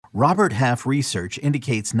Robert Half research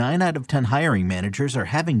indicates 9 out of 10 hiring managers are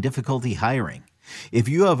having difficulty hiring. If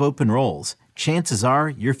you have open roles, chances are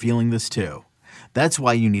you're feeling this too. That's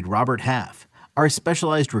why you need Robert Half. Our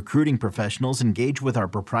specialized recruiting professionals engage with our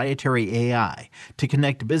proprietary AI to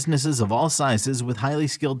connect businesses of all sizes with highly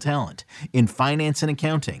skilled talent in finance and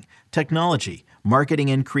accounting, technology, marketing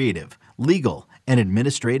and creative, legal, and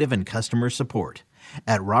administrative and customer support.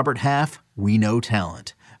 At Robert Half, we know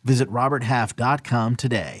talent. Visit roberthalf.com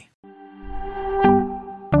today.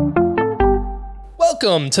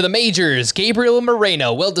 Welcome to the Majors. Gabriel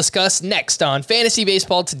Moreno will discuss next on Fantasy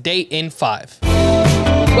Baseball Today in 5.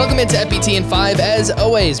 Welcome into FBT in 5. As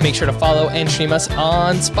always, make sure to follow and stream us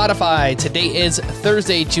on Spotify. Today is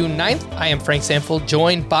Thursday, June 9th. I am Frank Samfel,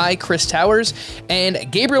 joined by Chris Towers,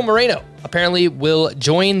 and Gabriel Moreno apparently will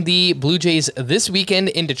join the Blue Jays this weekend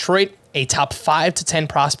in Detroit. A top 5 to 10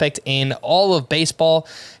 prospect in all of baseball,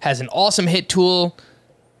 has an awesome hit tool,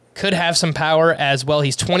 could have some power as well.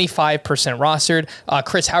 He's 25% rostered.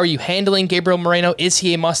 Chris, how are you handling Gabriel Moreno? Is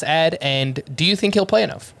he a must-add, and do you think he'll play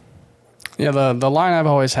enough? Yeah, the line I've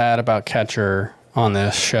always had about catcher on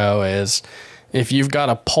this show is if you've got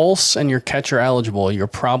a pulse and you're catcher eligible, you're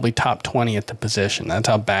probably top 20 at the position. That's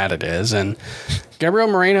how bad it is. And Gabriel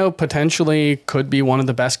Moreno potentially could be one of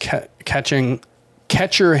the best catcher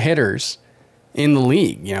hitters in the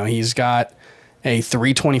league. You know, he's got a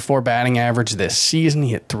 324 batting average this season.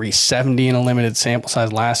 He hit 370 in a limited sample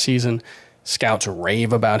size last season. Scouts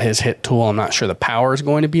rave about his hit tool. I'm not sure the power is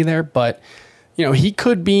going to be there, but you know, he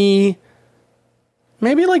could be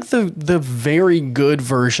maybe like the very good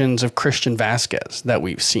versions of Christian Vasquez that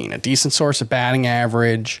we've seen. A decent source of batting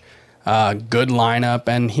average, good lineup,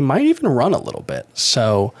 and he might even run a little bit.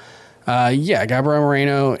 So, yeah, Gabriel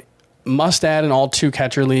Moreno must add in all 2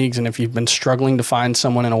 catcher leagues, and if you've been struggling to find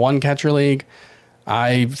someone in a 1 catcher league,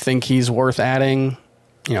 I think he's worth adding,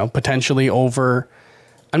 you know, potentially over.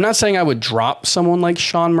 I'm not saying I would drop someone like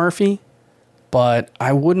Sean Murphy, but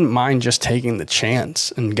I wouldn't mind just taking the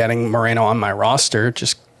chance and getting Moreno on my roster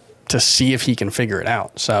just to see if he can figure it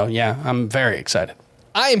out. So, yeah, I'm very excited.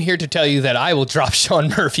 I am here to tell you that I will drop Sean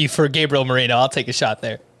Murphy for Gabriel Moreno. I'll take a shot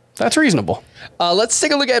there. That's reasonable. Let's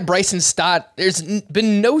take a look at Bryson Stott. There's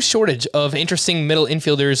been no shortage of interesting middle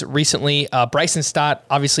infielders recently. Bryson Stott,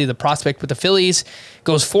 obviously the prospect with the Phillies,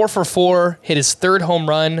 goes 4 for 4, hit his 3rd home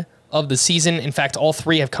run of the season. In fact, all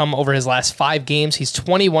 3 have come over his last 5 games. He's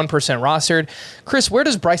 21% rostered. Chris, where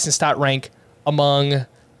does Bryson Stott rank among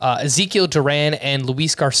Ezekiel Duran and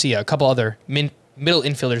Luis Garcia, a couple other middle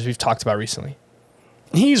infielders we've talked about recently?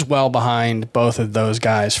 He's well behind both of those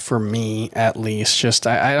guys for me, at least. Just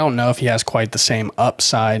I don't know if he has quite the same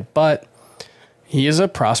upside, but he is a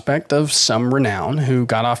prospect of some renown who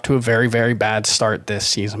got off to a very, very bad start this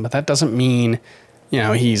season. But that doesn't mean, you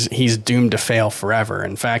know, he's doomed to fail forever.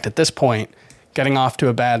 In fact, at this point, getting off to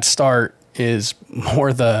a bad start is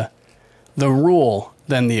more the rule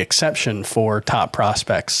than the exception for top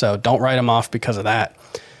prospects. So don't write him off because of that.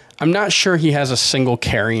 I'm not sure he has a single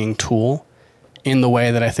carrying tool in the way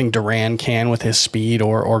that I think Duran can with his speed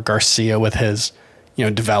or Garcia with his, you know,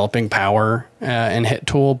 developing power and hit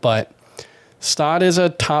tool. But Stott is a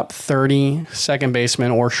top 30 second baseman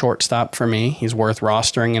or shortstop for me. He's worth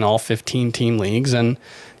rostering in all 15 team leagues and,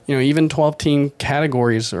 you know, even 12 team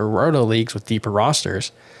categories or roto leagues with deeper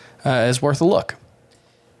rosters is worth a look.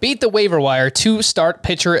 Beat the waiver wire 2 start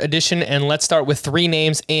pitcher edition, and let's start with 3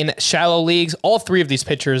 names in shallow leagues. All 3 of these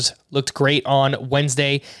pitchers looked great on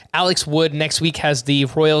Wednesday. Alex Wood next week has the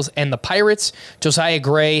Royals and the Pirates. Josiah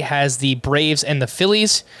Gray has the Braves and the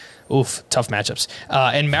Phillies. Oof, tough matchups.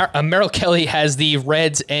 And Merrill Kelly has the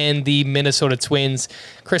Reds and the Minnesota Twins.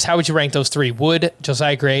 Chris, how would you rank those 3? Wood,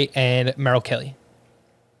 Josiah Gray, and Merrill Kelly?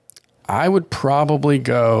 I would probably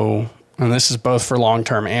go, and this is both for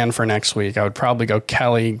long-term and for next week, I would probably go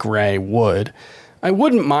Kelly, Gray, Wood. I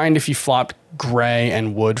wouldn't mind if you flopped Gray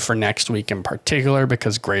and Wood for next week in particular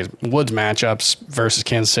because Wood's matchups versus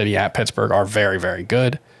Kansas City at Pittsburgh are very, very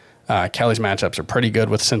good. Kelly's matchups are pretty good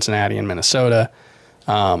with Cincinnati and Minnesota.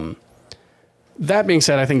 That being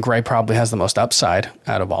said, I think Gray probably has the most upside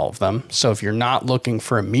out of all of them. So if you're not looking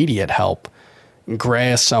for immediate help,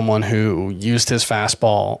 Gray is someone who used his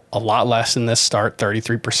fastball a lot less in this start,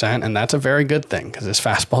 33%, and that's a very good thing because his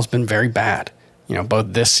fastball's been very bad. You know,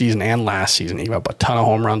 both this season and last season. He gave up a ton of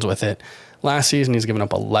home runs with it. Last season, he's given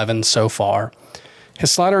up 11 so far.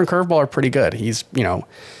 His slider and curveball are pretty good. He's, you know,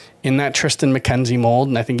 in that Tristan McKenzie mold,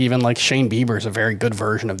 and I think even like Shane Bieber is a very good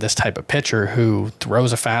version of this type of pitcher who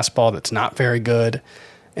throws a fastball that's not very good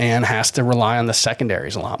and has to rely on the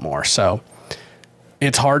secondaries a lot more. So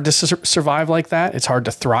It's hard to survive like that. It's hard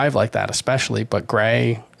to thrive like that, especially. But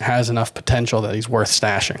Gray has enough potential that he's worth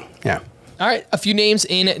stashing. Yeah. All right, a few names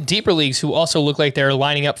in deeper leagues who also look like they're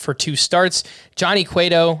lining up for 2 starts. Johnny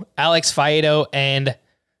Cueto, Alex Faedo, and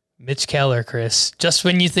Mitch Keller, Chris. Just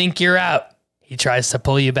when you think you're out, he tries to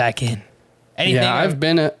pull you back in. Anything? Yeah,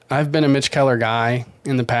 I've been a Mitch Keller guy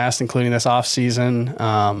in the past, including this offseason.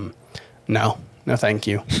 No, thank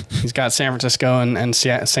you. He's got San Francisco and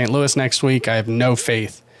St. Louis next week. I have no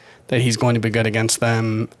faith that he's going to be good against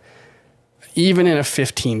them. Even in a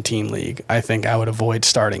 15-team league, I think I would avoid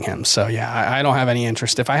starting him. So, yeah, I don't have any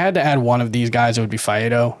interest. If I had to add one of these guys, it would be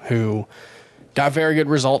Faedo, who got very good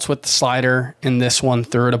results with the slider in this one,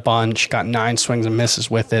 threw it a bunch, got 9 swings and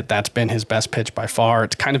misses with it. That's been his best pitch by far.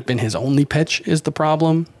 It's kind of been his only pitch is the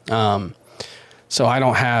problem. So I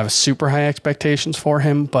don't have super high expectations for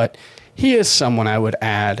him, but he is someone I would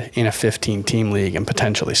add in a 15-team league and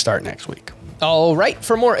potentially start next week. All right.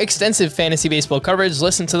 For more extensive fantasy baseball coverage,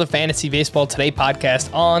 listen to the Fantasy Baseball Today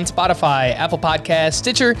podcast on Spotify, Apple Podcasts,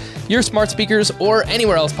 Stitcher, your smart speakers, or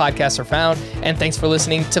anywhere else podcasts are found. And thanks for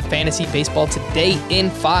listening to Fantasy Baseball Today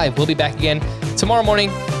in 5. We'll be back again tomorrow morning.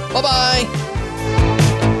 Bye-bye.